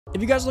If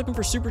you guys are looking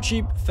for super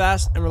cheap,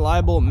 fast, and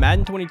reliable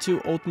Madden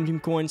 22 Ultimate Team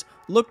coins,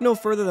 look no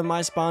further than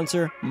my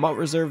sponsor,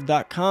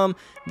 MUTReserve.com.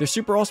 They're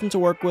super awesome to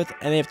work with,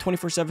 and they have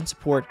 24/7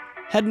 support.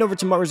 Head over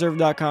to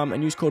MUTReserve.com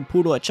and use code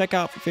Poodle at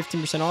checkout for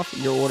 15% off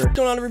your order. What's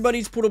going on, everybody?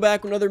 It's Poodle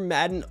back with another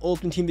Madden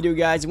Ultimate Team video,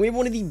 guys. And we have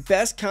one of the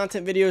best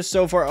content videos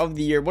so far of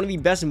the year. One of the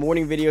best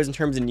morning videos in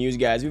terms of news,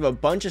 guys. We have a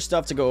bunch of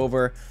stuff to go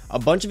over, a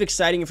bunch of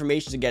exciting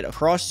information to get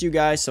across to you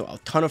guys. So a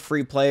ton of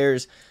free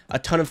players, a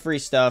ton of free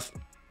stuff,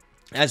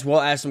 as well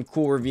as some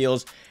cool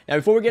reveals. Now,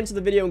 before we get into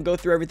the video and go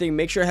through everything,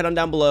 make sure to head on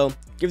down below,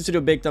 give this video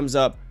a big thumbs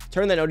up,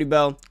 turn that noti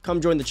bell, come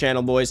join the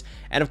channel, boys.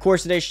 And of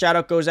course, today's shout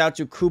out goes out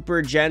to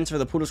Cooper Jens for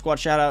the Poodle Squad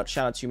shout out.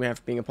 Shout out to you, man,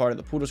 for being a part of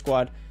the Poodle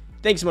Squad.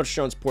 Thanks so much for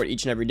showing support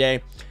each and every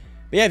day.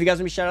 But yeah, if you guys want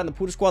to be shout out on the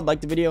Poodle Squad, like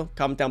the video,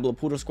 comment down below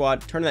Poodle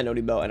Squad, turn that noti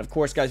bell. And of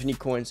course, guys, if you need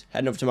coins,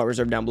 head over to my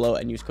reserve down below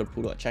and use code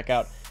Poodle at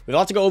checkout. We have a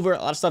lot to go over, a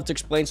lot of stuff to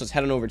explain, so let's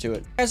head on over to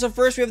it. Alright, so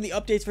first we have the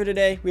updates for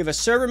today. We have a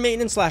server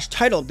maintenance /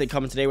 title update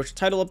coming today, which the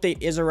title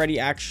update is already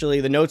actually,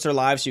 the notes are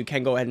live, so you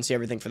can go ahead and see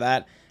everything for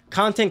that.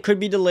 Content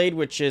could be delayed,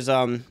 which is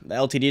the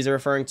LTDs are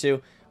referring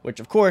to, which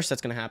of course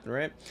that's going to happen,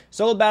 right?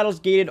 Solo battles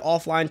gated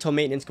offline until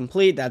maintenance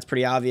complete. That's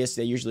pretty obvious.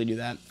 They usually do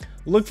that.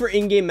 Look for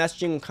in-game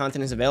messaging when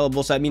content is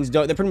available. So that means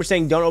they're pretty much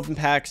saying don't open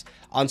packs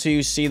until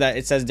you see that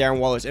it says Darren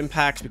Waller's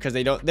impacts, because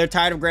they're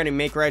tired of granting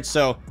make rights.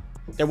 So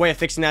their way of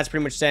fixing that is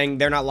pretty much saying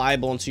they're not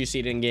liable until you see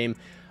it in game.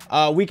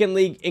 Weekend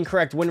league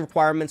incorrect win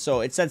requirements.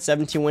 So it said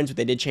 17 wins, but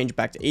they did change it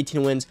back to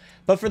 18 wins.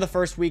 But for the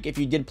first week, if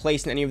you did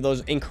place in any of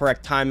those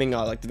incorrect timing,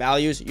 like the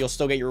values, you'll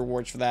still get your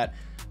rewards for that.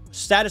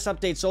 Status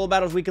update: solo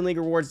battles weekend league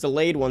rewards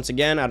delayed once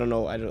again. I don't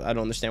know. I don't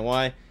understand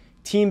why.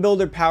 Team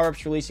builder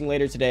power-ups releasing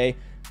later today,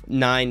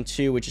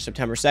 9/2, which is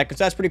September 2nd.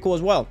 So that's pretty cool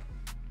as well.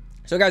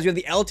 So guys, we have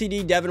the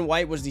LTD. Devin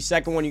White was the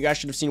second one. You guys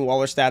should have seen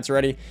Waller stats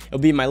already. It'll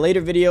be in my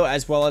later video,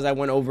 as well as I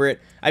went over it.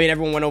 I mean,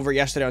 everyone went over it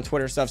yesterday on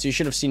Twitter and stuff, so you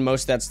should have seen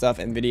most of that stuff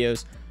and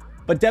videos.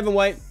 But Devin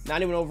White,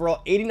 91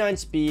 overall, 89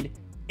 speed,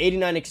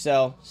 89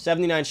 excel,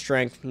 79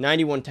 strength,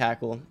 91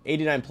 tackle,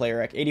 89 player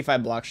rec,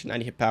 85 block shot,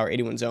 90 hit power,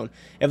 81 zone.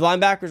 If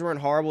linebackers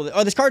weren't horrible,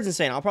 oh, this card's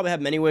insane. I'll probably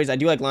have many ways. I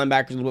do like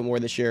linebackers a little bit more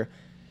this year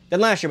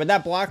than last year, but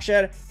that block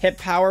shed, hit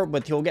power,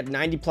 but he'll get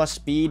 90 plus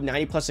speed,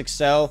 90 plus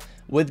excel,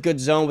 with good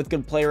zone, with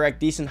good player rec,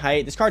 decent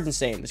height. This card's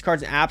insane. This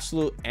card's an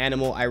absolute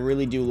animal. I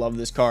really do love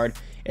this card.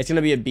 It's going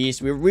to be a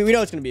beast. We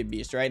know it's going to be a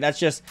beast, right? That's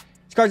just,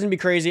 this card's going to be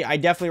crazy. I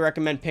definitely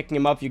recommend picking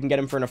him up. You can get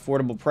him for an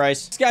affordable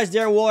price. This guy's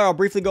Darren Waller. I'll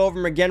briefly go over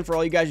him again for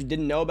all you guys who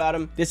didn't know about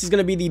him. This is going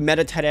to be the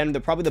meta tight end.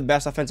 They're probably the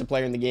best offensive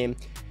player in the game.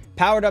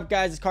 Powered up,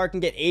 guys. This card can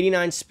get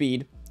 89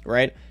 speed,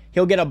 right?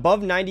 He'll get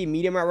above 90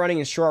 medium route running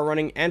and short route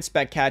running and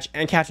spec catch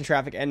and catching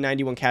traffic and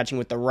 91 catching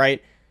with the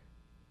right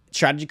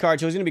strategy card.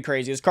 So he's going to be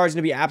crazy. This card's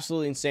going to be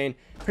absolutely insane.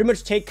 Pretty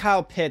much take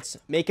Kyle Pitts,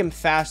 make him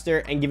faster,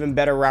 and give him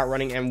better route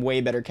running and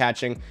way better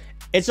catching.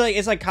 It's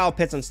like Kyle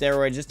Pitts on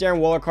steroids. This Darren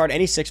Waller card, and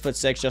he's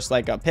 6'6", just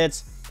like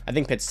Pitts. I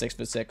think Pitts is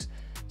 6'6".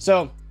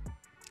 So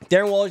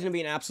Darren Waller's going to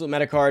be an absolute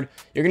meta card.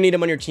 You're going to need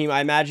him on your team.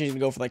 I imagine he's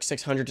going to go for like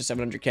 600 to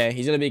 700K.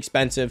 He's going to be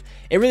expensive.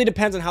 It really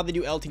depends on how they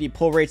do LTD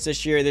pull rates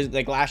this year. There's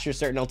like last year,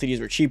 certain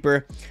LTDs were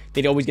cheaper.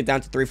 They'd always get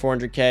down to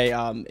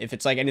 300-400K. If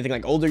it's like anything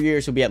like older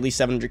years, he'll be at least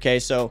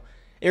 700K. So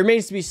it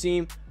remains to be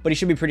seen, but he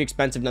should be pretty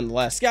expensive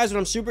nonetheless. Guys, what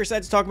I'm super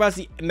excited to talk about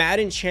is the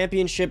Madden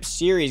Championship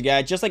Series,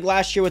 guys. Just like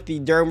last year with the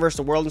Durham versus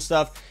the World and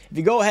stuff, if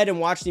you go ahead and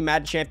watch the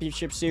Madden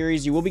Championship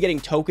Series, you will be getting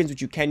tokens,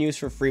 which you can use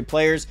for free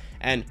players.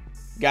 And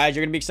guys,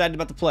 you're going to be excited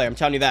about the play. I'm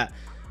telling you that.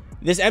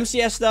 This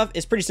MCS stuff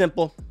is pretty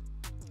simple.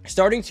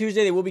 Starting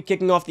Tuesday, they will be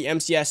kicking off the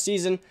MCS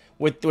season,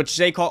 with which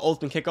they call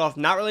Ultimate Kickoff.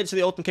 Not related to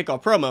the Ultimate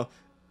Kickoff promo.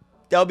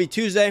 That'll be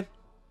Tuesday.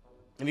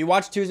 If you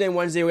watch Tuesday and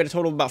Wednesday, we get a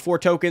total of about 4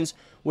 tokens,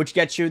 which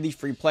gets you the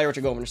free player, which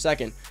I'll go over in a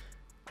second.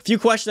 A few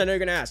questions I know you're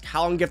going to ask.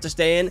 How long do you have to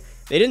stay in?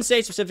 They didn't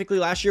say specifically.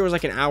 Last year was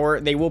like an hour.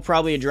 They will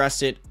probably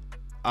address it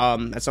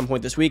at some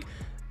point this week.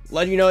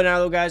 Let you know now,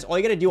 though, guys. All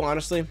you got to do,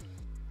 honestly,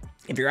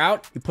 if you're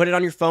out, you put it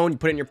on your phone, you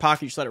put it in your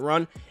pocket, you just let it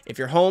run. If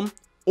you're home,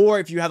 or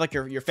if you have like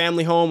your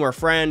family home, or a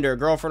friend or a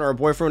girlfriend or a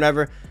boyfriend,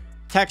 whatever,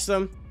 text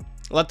them.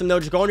 Let them know.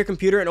 Just go on your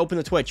computer and open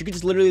the Twitch. You could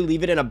just literally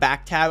leave it in a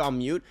back tab on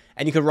mute,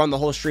 and you could run the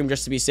whole stream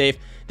just to be safe.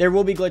 There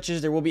will be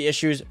glitches. There will be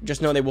issues.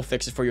 Just know they will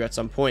fix it for you at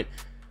some point.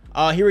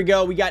 Here we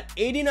go. We got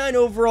 89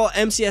 overall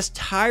MCS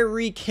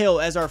Tyreek Hill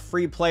as our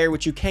free player,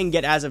 which you can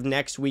get as of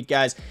next week,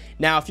 guys.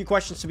 Now, a few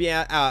questions to be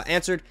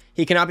answered.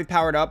 He cannot be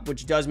powered up,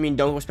 which does mean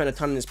don't go spend a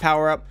ton on his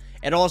power up.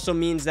 It also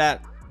means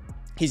that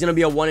he's going to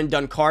be a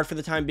one-and-done card for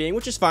the time being,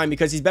 which is fine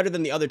because he's better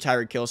than the other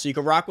Tyreek Hill, so you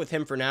can rock with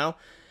him for now.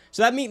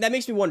 So that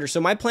makes me wonder.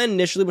 So my plan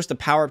initially was to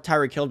power up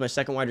Tyreek Hill as my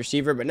second wide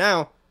receiver, but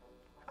now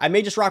I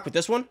may just rock with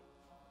this one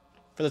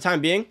for the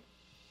time being.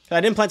 I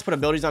didn't plan to put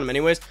abilities on him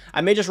anyways.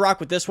 I may just rock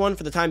with this one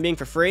for the time being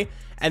for free,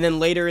 and then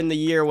later in the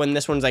year when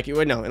this one's like,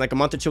 no, in like a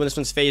month or two when this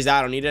one's phased out,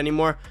 I don't need it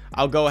anymore,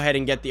 I'll go ahead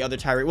and get the other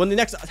Tyreek. When the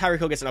next Tyreek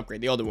Hill gets an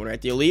upgrade, the older one,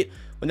 right, the Elite,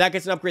 when that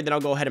gets an upgrade, then I'll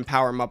go ahead and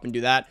power him up and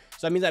do that.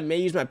 So that means I may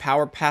use my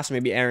power pass,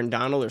 maybe Aaron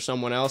Donald or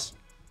someone else.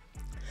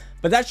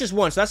 But that's just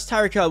one. So that's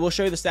Tyreek Hill. We'll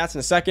show you the stats in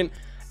a second.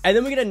 And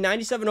then we get a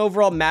 97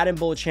 overall Madden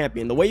Bullet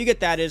Champion. The way you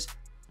get that is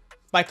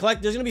by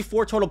collect, there's going to be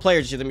 4 total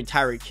players. There's going to be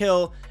Tyreek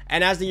Hill,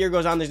 and as the year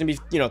goes on, there's going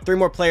to be, 3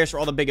 more players for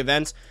all the big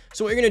events.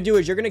 So what you're going to do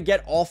is you're going to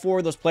get all 4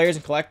 of those players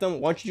and collect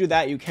them. Once you do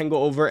that, you can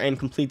go over and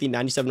complete the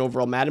 97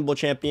 overall Madden Bowl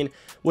champion,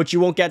 which you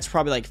won't get to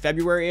probably like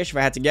February-ish, if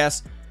I had to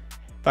guess,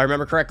 if I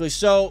remember correctly.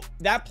 So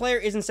that player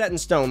isn't set in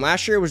stone.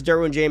 Last year it was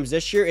Derwin James.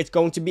 This year it's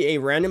going to be a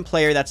random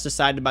player that's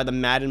decided by the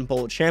Madden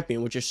Bowl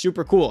champion, which is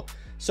super cool.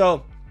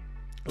 So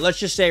let's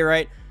just say,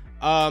 right,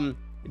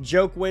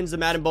 Joke wins the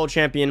Madden Bowl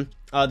champion,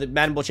 the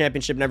Madden Bowl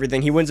championship and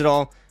everything. He wins it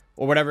all,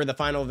 or whatever, the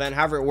final event,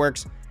 however it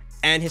works.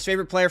 And his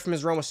favorite player from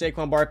his run was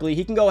Saquon Barkley.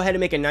 He can go ahead and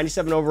make a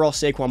 97 overall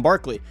Saquon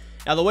Barkley.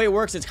 Now, the way it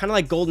works, it's kind of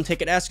like golden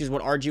ticket-esque, is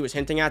what RG was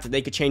hinting at, that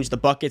they could change the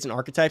buckets and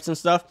archetypes and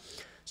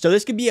stuff. So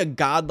this could be a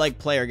godlike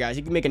player, guys.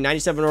 He can make a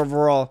 97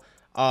 overall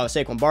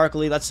Saquon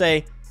Barkley. Let's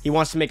say he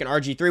wants to make an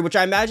RG3, which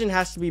I imagine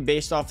has to be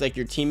based off like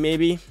your team,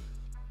 maybe.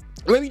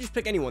 Or maybe you just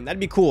pick anyone. That'd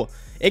be cool.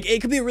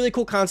 It could be a really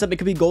cool concept. It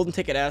could be golden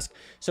ticket-esque.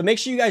 So make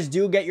sure you guys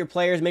do get your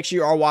players. Make sure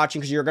you are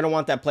watching, because you're going to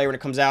want that player when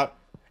it comes out.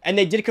 And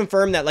they did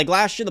confirm that, like,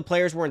 last year, the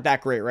players weren't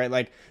that great, right?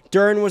 Like,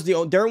 Duran was the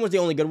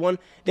only good one.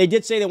 They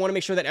did say they want to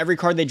make sure that every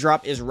card they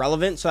drop is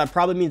relevant. So that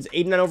probably means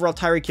 89 overall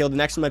Tyreek Hill. The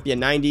next one might be a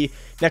 90.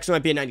 Next one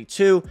might be a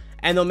 92.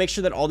 And they'll make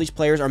sure that all these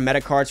players are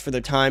meta cards for their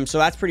time. So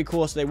that's pretty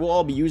cool. So they will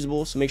all be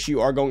usable. So make sure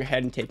you are going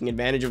ahead and taking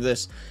advantage of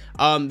this.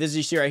 This is,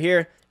 you see right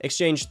here,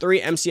 exchange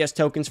 3 MCS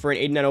tokens for an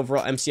 89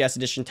 overall MCS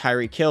edition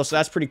Tyreek Hill. So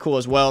that's pretty cool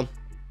as well.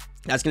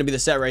 That's going to be the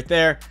set right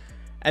there.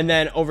 And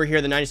then over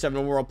here, the 97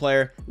 overall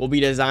player will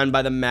be designed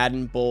by the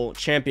Madden Bowl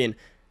champion.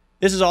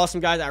 This is awesome,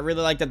 guys. I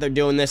really like that they're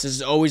doing this. This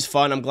is always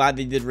fun. I'm glad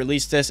they did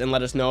release this and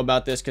let us know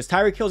about this, because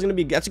Tyreek Hill is going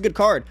to be, that's a good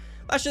card.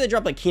 Last year, they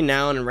dropped like Keenan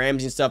Allen and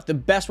Ramsey and stuff. The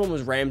best one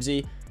was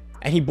Ramsey,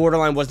 and he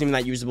borderline wasn't even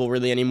that usable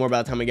really anymore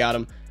by the time we got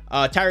him.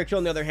 Tyreek Hill,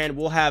 on the other hand,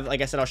 will have, like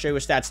I said, I'll show you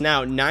his stats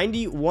now.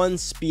 91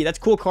 speed. That's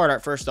cool card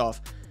art, first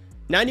off.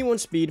 91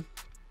 speed,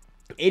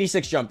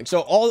 86 jumping.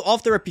 So all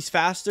off the rip, he's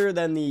faster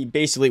than the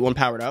base elite one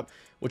powered up,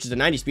 which is a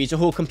 90 speed. So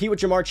he'll compete with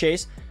Jamar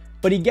Chase.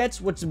 But he gets,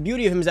 what's the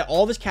beauty of him is that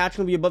all of his catching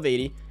will be above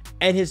 80.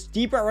 And his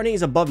deep route running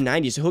is above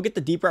 90. So he'll get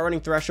the deep route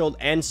running threshold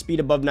and speed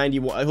above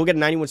 91. He'll get a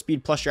 91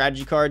 speed plus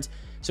strategy cards.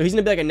 So he's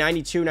going to be like a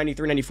 92,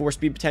 93, 94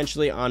 speed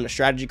potentially on a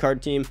strategy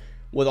card team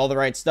with all the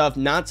right stuff.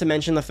 Not to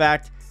mention the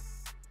fact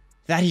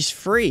that he's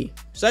free.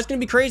 So that's going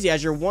to be crazy.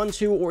 As your 1,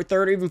 2, or 3rd,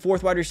 or even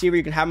 4th wide receiver,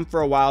 you can have him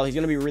for a while. He's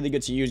going to be really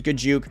good to use. Good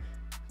juke.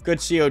 Good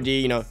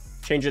COD,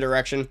 change of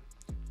direction.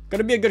 Going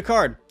to be a good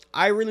card.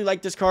 I really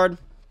like this card.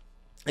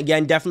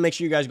 Again, definitely make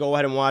sure you guys go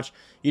ahead and watch.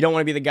 You don't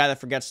want to be the guy that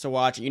forgets to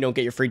watch and you don't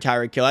get your free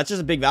Tyreek Hill. That's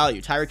just a big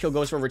value. Tyreek Hill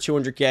goes for over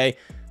 200K,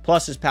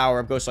 plus his power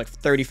up goes to like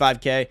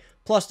 35K,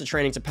 plus the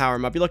training to power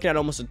him up. You're looking at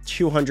almost a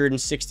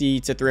 260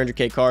 to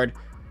 300K card.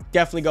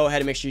 Definitely go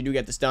ahead and make sure you do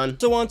get this done.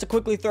 So I want to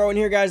quickly throw in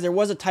here, guys, there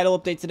was a title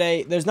update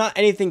today. There's not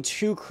anything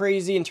too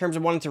crazy in terms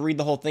of wanting to read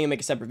the whole thing and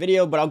make a separate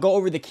video, but I'll go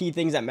over the key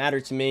things that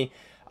matter to me.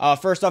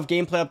 First off,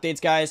 gameplay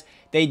updates, guys.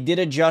 They did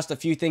adjust a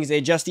few things. They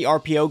adjust the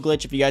RPO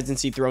glitch, if you guys didn't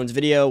see Throne's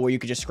video, where you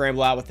could just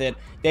scramble out with it.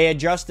 They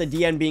adjust the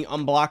DN being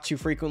unblocked too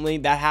frequently.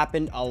 That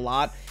happened a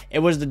lot. It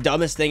was the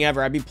dumbest thing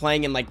ever. I'd be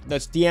playing and like the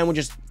DN would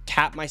just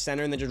tap my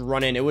center and then just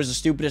run in. It was the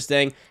stupidest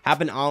thing.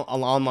 Happened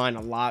online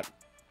a lot.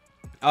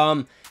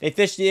 They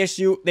fixed the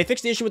issue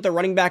with the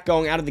running back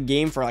going out of the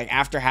game for like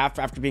after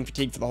being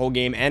fatigued for the whole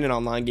game and in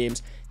online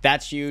games.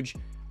 That's huge.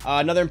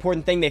 Another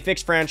important thing, they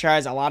fixed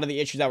franchise, a lot of the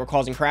issues that were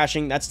causing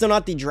crashing. That's still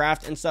not the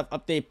draft and stuff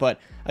update, but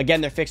again,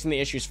 they're fixing the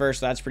issues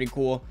first, so that's pretty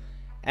cool.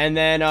 And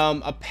then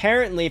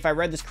apparently, if I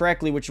read this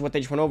correctly, which is what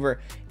they just went over,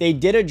 they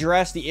did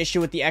address the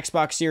issue with the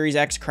Xbox Series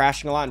X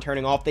crashing a lot and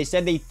turning off. They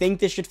said they think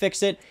this should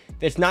fix it.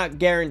 It's not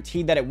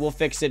guaranteed that it will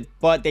fix it,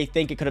 but they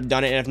think it could have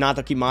done it, and if not,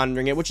 they'll keep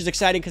monitoring it, which is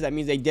exciting because that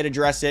means they did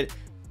address it.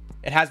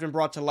 It has been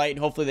brought to light, and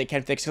hopefully they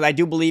can fix it. Because I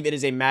do believe it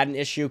is a Madden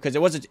issue, because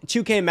it was a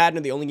 2K Madden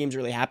are the only games it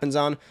really happens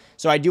on.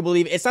 So I do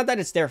believe it's not that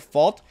it's their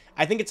fault.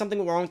 I think it's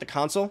something wrong with the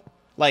console.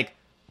 Like,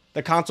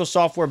 the console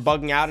software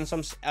bugging out in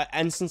some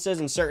instances,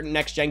 and certain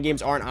next-gen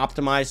games aren't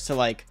optimized to,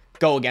 like,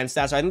 go against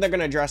that. So I think they're going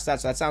to address that,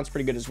 so that sounds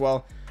pretty good as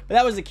well. But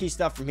that was the key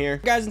stuff from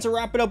here. Guys, and to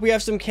wrap it up, we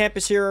have some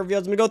campus hero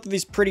reveals. I'm going to go through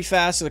these pretty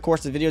fast, so of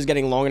course the video is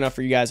getting long enough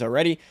for you guys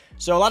already.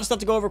 So a lot of stuff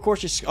to go over. Of course,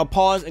 just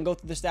pause and go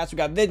through the stats. We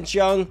got Vince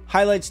Young.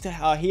 Highlights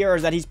to here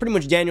is that he's pretty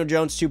much Daniel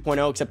Jones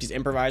 2.0, except he's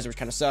improviser, which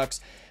kind of sucks.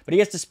 But he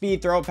gets the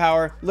speed, throw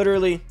power,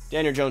 literally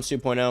Daniel Jones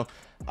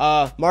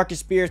 2.0. Marcus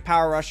Spears,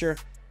 power rusher.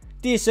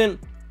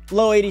 Decent.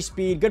 Low 80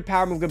 speed, good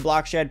power move, good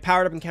block shed.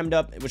 Powered up and chemmed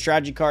up with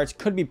strategy cards.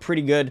 Could be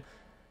pretty good.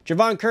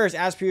 Javon Curse,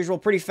 as per usual,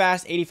 pretty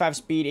fast, 85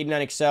 speed,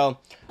 89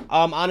 excel.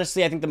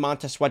 Honestly, I think the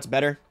Montez Sweat's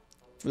better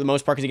for the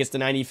most part because he gets the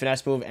 90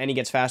 finesse move and he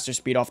gets faster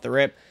speed off the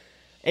rip.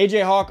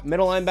 AJ Hawk,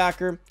 middle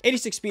linebacker,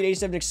 86 speed,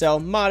 87 excel,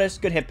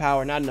 modest, good hit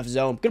power, not enough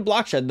zone. Good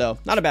block shed, though.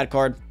 Not a bad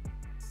card.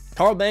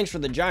 Carl Banks for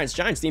the Giants.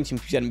 Giants team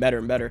seems getting better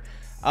and better.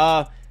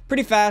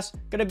 Pretty fast.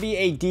 Gonna be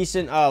a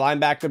decent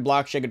linebacker, good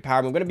block shed, good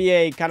power move. Gonna be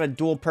a kind of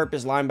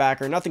dual-purpose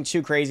linebacker. Nothing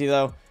too crazy,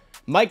 though.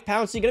 Mike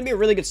Pouncey, gonna be a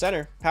really good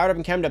center. Powered up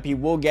and chemmed up.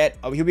 He'll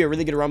be a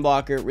really good run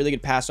blocker, really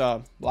good pass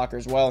blocker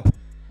as well.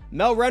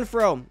 Mel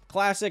Renfro,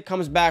 classic,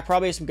 comes back.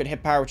 Probably some good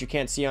hit power, which you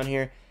can't see on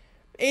here.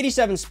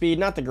 87 speed,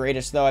 not the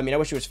greatest though. I mean, I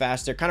wish he was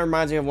faster. Kind of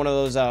reminds me of one of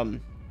those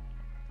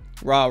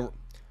Rod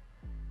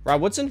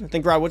Woodson? I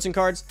think Rod Woodson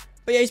cards.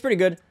 But yeah, he's pretty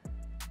good.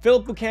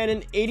 Philip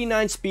Buchanan,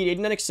 89 speed,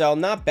 89 excel,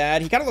 not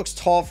bad. He kind of looks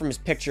tall from his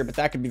picture, but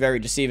that could be very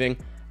deceiving.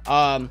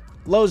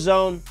 Low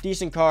zone,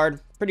 decent card,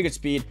 pretty good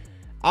speed.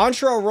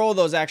 Ontrell Roll,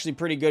 though, is actually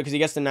pretty good because he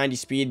gets the 90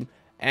 speed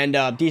and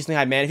decently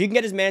high man. If you can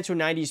get his man to a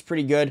 90, he's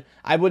pretty good.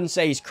 I wouldn't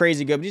say he's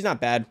crazy good, but he's not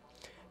bad.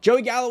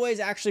 Joey Galloway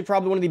is actually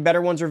probably one of the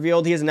better ones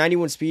revealed. He has a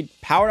 91 speed,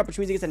 powered up, which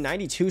means he gets a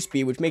 92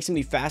 speed, which makes him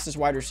the fastest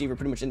wide receiver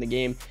pretty much in the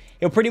game.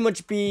 He'll pretty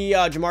much be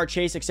Jamar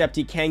Chase, except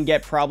he can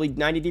get probably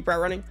 90 deep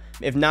route running.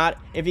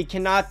 If he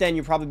cannot, then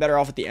you're probably better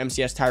off with the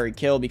MCS Tyreek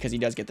Hill because he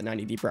does get the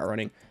 90 deep route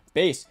running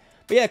base.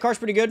 But yeah, the car's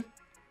pretty good.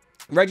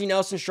 Reggie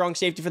Nelson, strong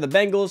safety for the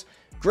Bengals.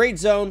 Great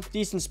zone,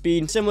 decent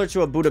speed, similar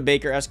to a Buda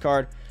Baker-esque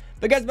card.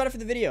 But guys, about it for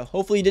the video.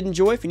 Hopefully you did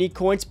enjoy. If you need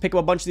coins, pick up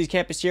a bunch of these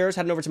campus heroes,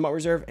 head on over to Mutt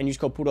Reserve and use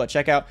code Poodle at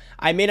checkout.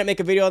 I may not make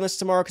a video on this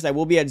tomorrow because I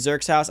will be at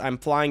Zerk's house. I'm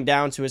flying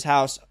down to his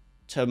house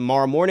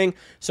tomorrow morning,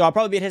 so I'll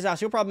probably be at his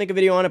house. He'll probably make a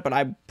video on it, but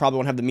I probably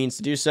won't have the means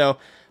to do so.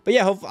 But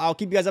yeah, I'll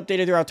keep you guys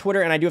updated throughout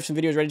Twitter, and I do have some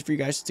videos ready for you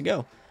guys to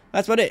go.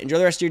 That's about it. Enjoy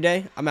the rest of your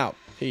day. I'm out.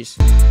 Peace.